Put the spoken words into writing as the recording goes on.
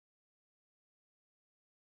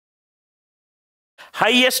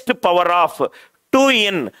Highest power of 2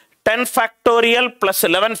 in 10 factorial plus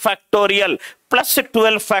 11 factorial plus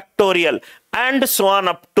 12 factorial and so on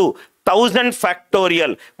up to 1000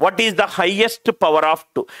 factorial. What is the highest power of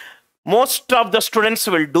 2? Most of the students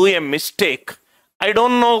will do a mistake. I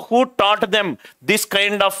don't know who taught them this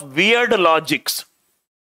kind of weird logics.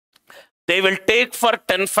 They will take for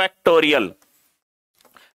 10 factorial.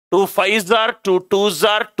 2 5s are, 2 2s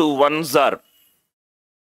are, 2 1s are.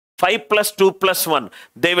 5 plus 2 plus 1.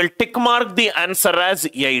 They will tick mark the answer as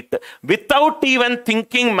 8 without even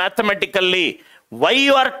thinking mathematically why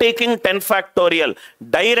you are taking 10 factorial.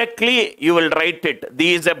 Directly you will write it.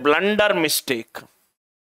 This is a blunder mistake.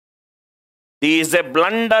 This is a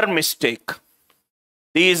blunder mistake.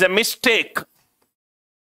 This is a mistake.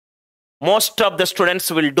 Most of the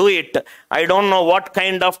students will do it. I don't know what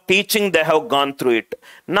kind of teaching they have gone through it.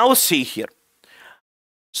 Now see here.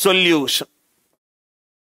 Solution.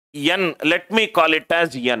 N, let me call it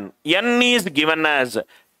as N. N is given as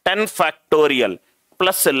 10 factorial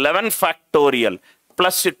plus 11 factorial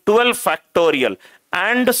plus 12 factorial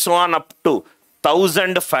and so on up to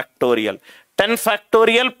 1000 factorial. 10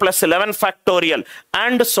 factorial plus 11 factorial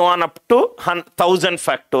and so on up to 1000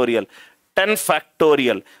 factorial. 10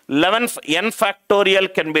 factorial. 11 n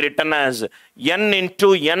factorial can be written as n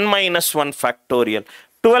into n minus 1 factorial.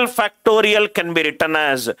 12 factorial can be written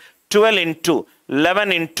as 12 into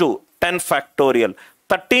 11 into 10 factorial.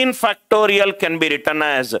 13 factorial can be written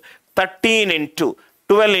as 13 into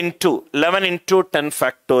 12 into 11 into 10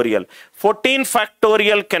 factorial. 14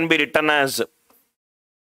 factorial can be written as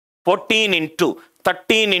 14 into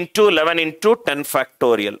 13 into 11 into 10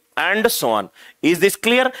 factorial and so on. Is this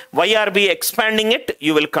clear? Why are we expanding it?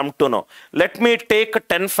 You will come to know. Let me take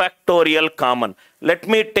 10 factorial common. Let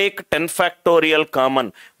me take 10 factorial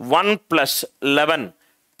common. 1 plus 11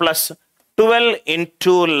 plus 12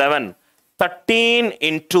 into 11. 13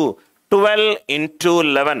 into 12 into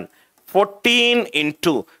 11. 14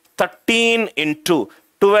 into 13 into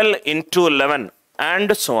 12 into 11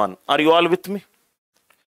 and so on. Are you all with me?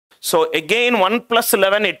 So again 1 plus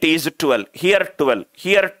 11 it is 12. Here 12.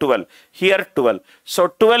 Here 12. Here 12. So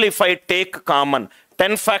 12 if I take common.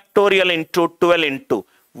 10 factorial into 12 into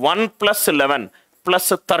 1 plus 11 plus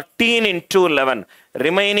 13 into 11.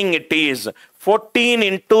 Remaining it is 14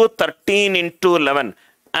 into 13 into 11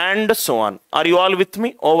 and so on. Are you all with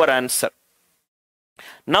me? Over answer.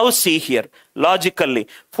 Now see here, logically,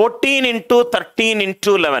 14 into 13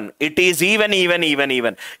 into 11, it is even,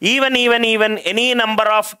 any number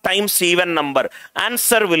of times even number,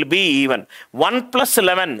 answer will be even. 1 plus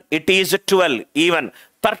 11, it is 12, even.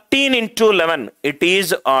 13 into 11, it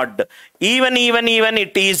is odd. Even,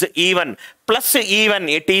 it is even. Plus even,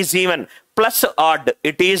 it is even. Plus odd,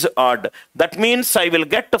 it is odd. That means I will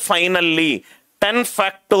get finally 10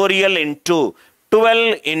 factorial into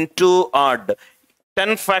 12 into odd.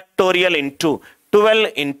 10 factorial into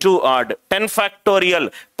 12 into odd. 10 factorial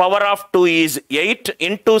power of 2 is 8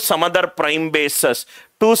 into some other prime basis.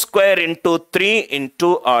 2 square into 3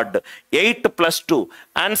 into odd. 8 plus 2.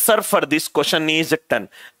 Answer for this question is 10.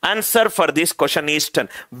 Answer for this question is 10.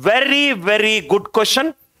 Very, very good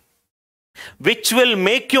question, which will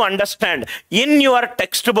make you understand. In your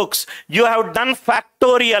textbooks, you have done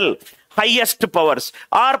factorial highest powers,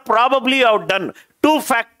 or probably you have done 2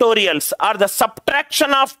 factorials or the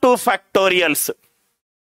subtraction of 2 factorials.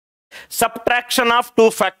 Subtraction of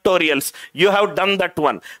 2 factorials. You have done that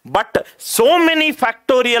one. But so many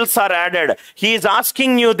factorials are added. He is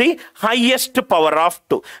asking you the highest power of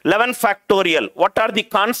 2. 11 factorial. What are the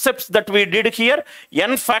concepts that we did here?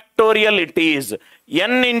 N factorial it is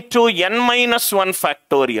n into n minus 1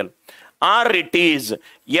 factorial. Or it is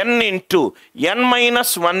n into n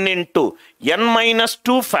minus 1 into n minus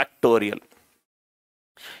 2 factorial.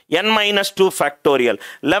 N minus 2 factorial.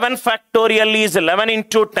 11 factorial is 11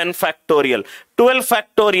 into 10 factorial. 12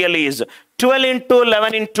 factorial is 12 into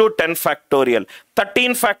 11 into 10 factorial.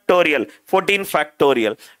 13 factorial, 14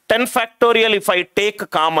 factorial. 10 factorial if I take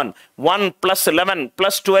common. 1 plus 11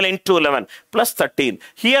 plus 12 into 11 plus 13.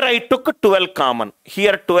 Here I took 12 common.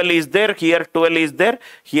 Here 12 is there. Here 12 is there.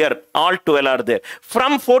 Here all 12 are there.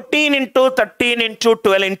 From 14 into 13 into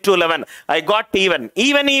 12 into 11, I got even.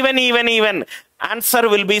 Even. Answer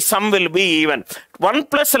will be, sum will be even. 1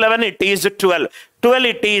 plus 11 it is 12. 12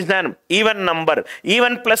 it is an even number.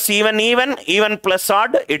 Even plus even plus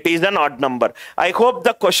odd, it is an odd number. I hope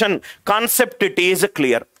the question concept it is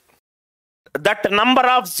clear. That number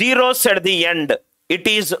of zeros at the end, it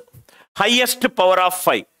is highest power of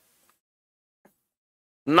 5.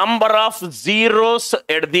 Number of zeros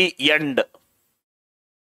at the end.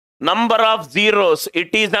 Number of zeros.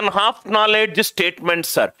 It is an half knowledge statement,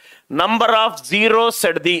 sir. Number of zeros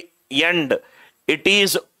at the end. It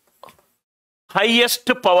is highest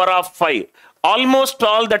power of 5. Almost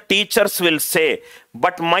all the teachers will say,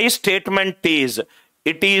 but my statement is,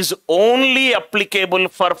 it is only applicable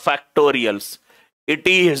for factorials. It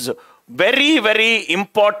is very, very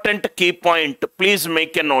important key point. Please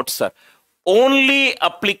make a note, sir. Only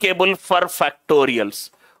applicable for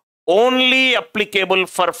factorials. Only applicable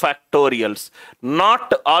for factorials.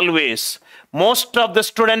 Not always. Most of the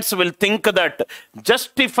students will think that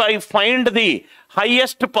just if I find the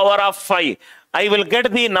highest power of 5, I will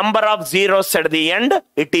get the number of zeros at the end.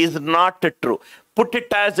 It is not true. Put it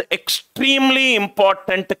as extremely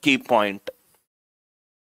important key point.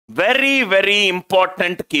 Very, very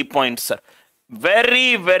important key point, sir.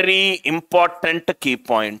 Very, very important key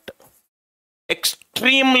point.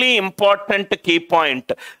 Extremely important key point.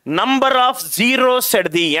 Number of zeros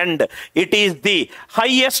at the end. It is the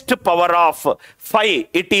highest power of 5.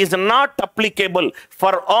 It is not applicable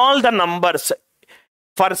for all the numbers.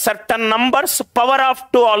 For certain numbers, power of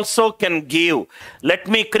 2 also can give. Let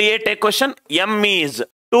me create a question. M is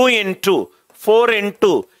 2 into 4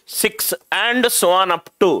 into 6 and so on up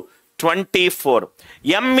to 24.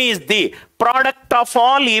 M is the product of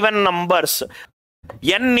all even numbers.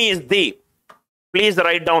 N is the, please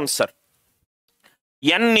write down, sir.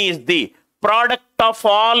 N is the product of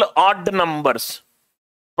all odd numbers.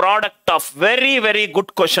 Product of, very, very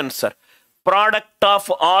good question, sir. Product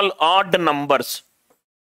of all odd numbers.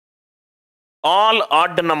 All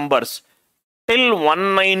odd numbers till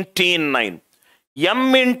 199.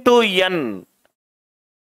 M into N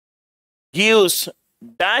gives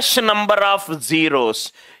dash number of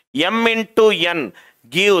zeros. M into N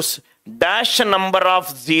gives dash number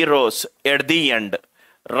of zeros at the end.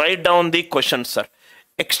 Write down the question, sir.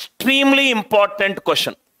 Extremely important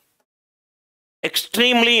question.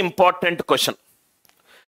 Extremely important question.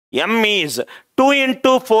 M is 2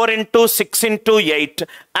 into 4 into 6 into 8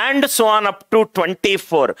 and so on up to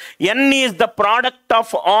 24. N is the product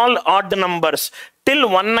of all odd numbers till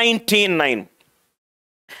 199.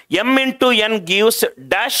 M into N gives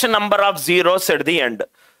dash number of zeros at the end.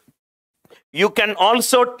 You can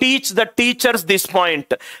also teach the teachers this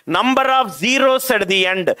point. Number of zeros at the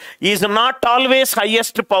end is not always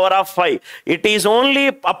highest power of 5. It is only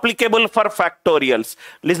applicable for factorials.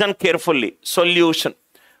 Listen carefully. Solution.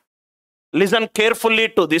 Listen carefully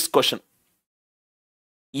to this question.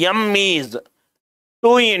 M is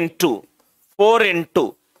 2 into 4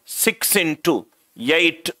 into 6 into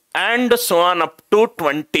 8 and so on up to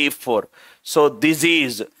 24. So this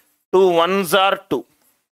is 2 ones are 2,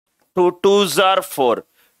 2 twos are 4,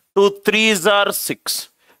 2 threes are 6,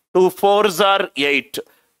 2 fours are 8,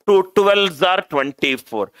 2 twelves are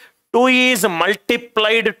 24. 2 is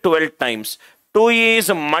multiplied 12 times. 2 is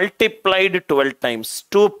multiplied 12 times.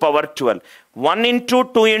 2 power 12. 1 into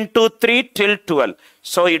 2 into 3 till 12.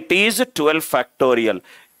 So it is 12 factorial.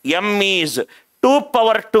 M is 2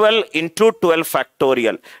 power 12 into 12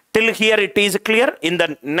 factorial. Till here it is clear. In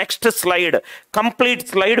the next slide, complete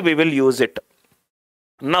slide, we will use it.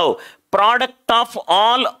 Now, product of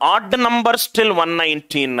all odd numbers till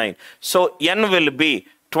 199. So N will be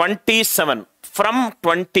 27. From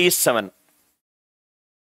 27.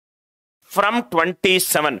 From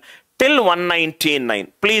 27 till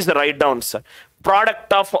 199. Please write down, sir.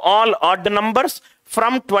 Product of all odd numbers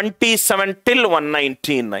from 27 till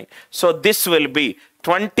 199. So this will be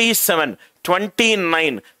 27,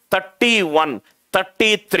 29, 31,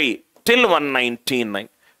 33 till 199.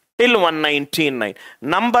 Till 199.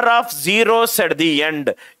 Number of zeros at the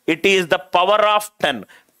end. It is the power of 10.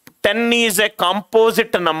 10 is a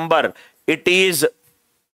composite number. It is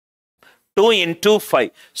 2 into 5.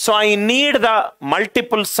 So I need the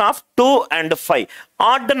multiples of 2 and 5.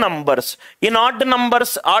 Odd numbers. In odd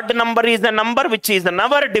numbers, odd number is a number which is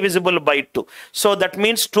never divisible by 2. So that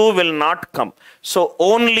means 2 will not come. So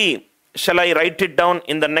only, shall I write it down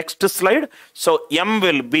in the next slide? So M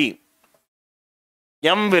will be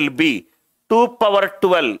 2 power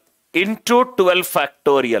 12 into 12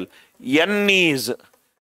 factorial. N is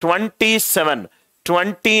 27,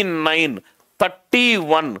 29,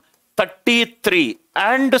 31, 33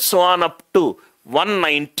 and so on up to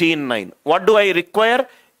 199. What do I require?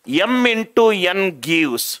 M into N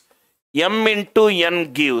gives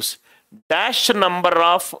dash number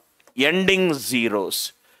of ending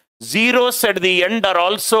zeros. Zeros at the end are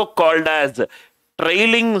also called as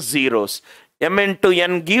trailing zeros. M into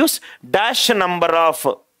N gives dash number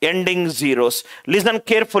of ending zeros. Listen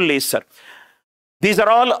carefully, sir. These are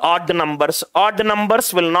all odd numbers. Odd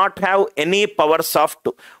numbers will not have any powers of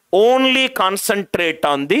 2. Only concentrate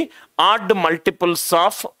on the odd multiples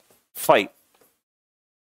of 5.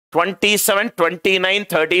 27, 29,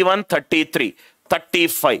 31, 33,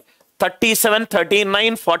 35. 37,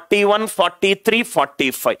 39, 41, 43,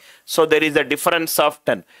 45. So there is a difference of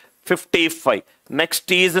 10. 55.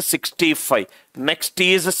 Next is 65. Next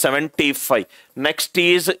is 75. Next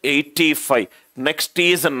is 85. Next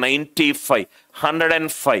is 95.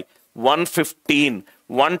 105. 115.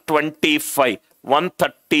 125.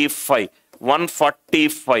 135.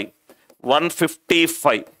 145.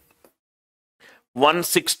 155.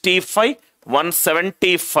 165.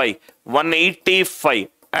 175. 185.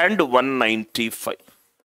 And 195.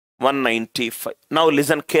 195. Now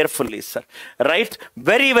listen carefully, sir. Right?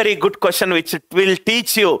 Very, very good question which it will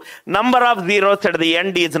teach you. Number of zeros at the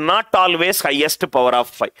end is not always highest power of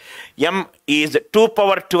 5. M is 2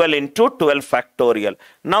 power 12 into 12 factorial.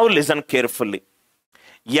 Now listen carefully.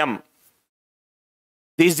 M.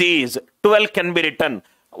 This is 12 can be written.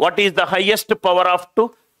 What is the highest power of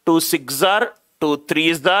 2? 2 6s are, 2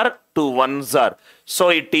 3s are, 2 1s are. So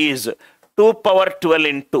it is 2 power 12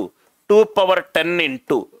 into 2 power 10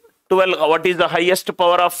 into 12. What is the highest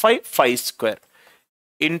power of 5? 5 square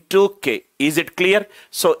into k. Is it clear?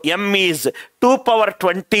 So m is 2 power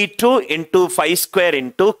 22 into 5 square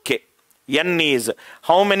into k. N is,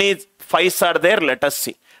 how many 5s are there? Let us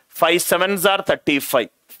see. 5 7s are 35.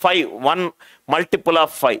 5 1 multiple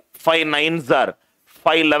of 5. 5 9s are,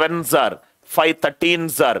 5 11s are, 5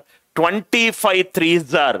 13s are, 25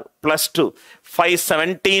 3s are plus 2. 5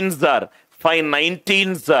 17s are, 5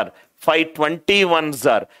 19s are, 5 21s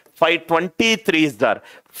are, 5 23s are,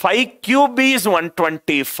 5 cube is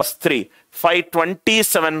 120 plus 3, 5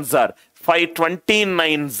 27s are, 5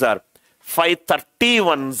 29s are, 5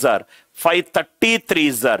 31s are, 5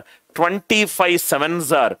 33s are, 25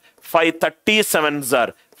 7s are, 5 37s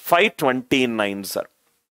are, 5 29s are.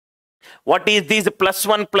 What is this? Plus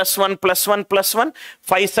 1, plus 1, plus 1, plus 1.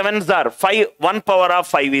 5 7s are, 5, 1 power of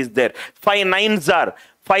 5 is there. 5 9s are,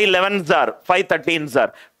 5 11s are, 5 13s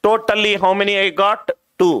are. Totally how many I got?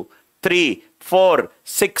 2, 3, 4,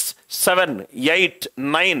 6, 7, 8,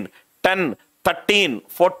 9, 10, 13,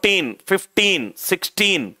 14, 15,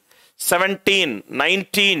 16, 17,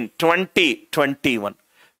 19, 20, 21.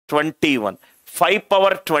 21. 5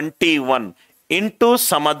 power 21 into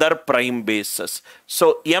some other prime basis.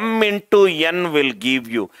 So m into n will give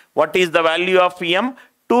you, what is the value of m?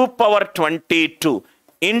 2 power 22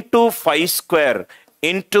 into 5 square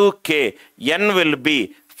into k. N will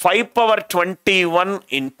be 5 power 21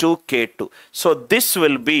 into k2. So this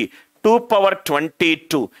will be 2 power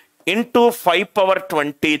 22 into 5 power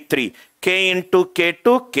 23. K into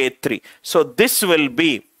k2, k3. So this will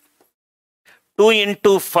be 2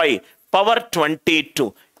 into 5 power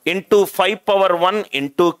 22 into 5 power 1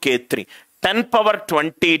 into k3. 10 power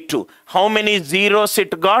 22. How many zeros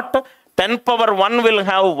it got? 10 power 1 will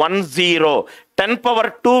have 1 0. 10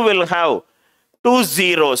 power 2 will have 2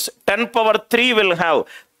 zeros. 10 power 3 will have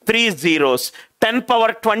 3 zeros. 10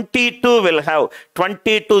 power 22 will have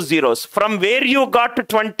 22 zeros. From where you got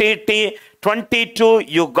 22,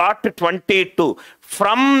 you got 22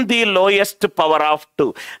 from the lowest power of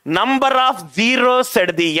 2. Number of zeros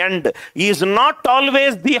at the end is not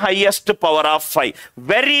always the highest power of 5.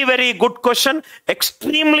 Very, very good question.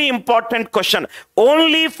 Extremely important question.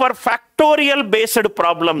 Only for factorial based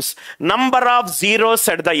problems, number of zeros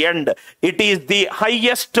at the end, it is the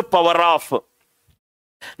highest power of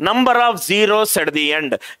number of zeros at the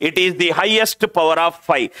end, it is the highest power of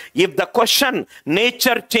 5. If the question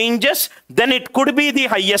nature changes, then it could be the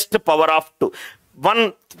highest power of 2.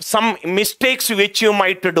 Some mistakes which you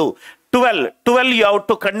might do. 12 you have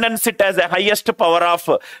to condense it as a highest power of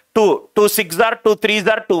 2. 2 6s are, 2 3s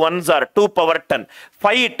are, 2 1s are, 2 power 10.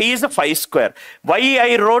 5 it is 5 square. Why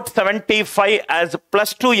I wrote 75 as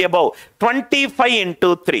plus 2 above? 25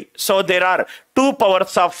 into 3. So there are 2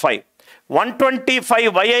 powers of 5.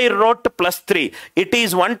 125, why I wrote plus 3? It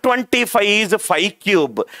is 125 is 5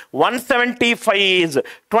 cube. 175 is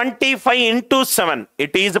 25 into 7.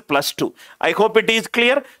 It is plus 2. I hope it is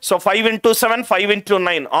clear. So 5 into 7, 5 into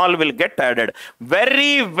 9, all will get added.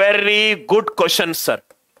 Very, very good question, sir.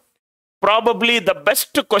 Probably the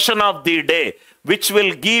best question of the day, which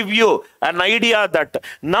will give you an idea that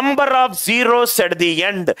number of zeros at the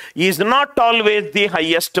end is not always the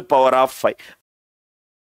highest power of 5.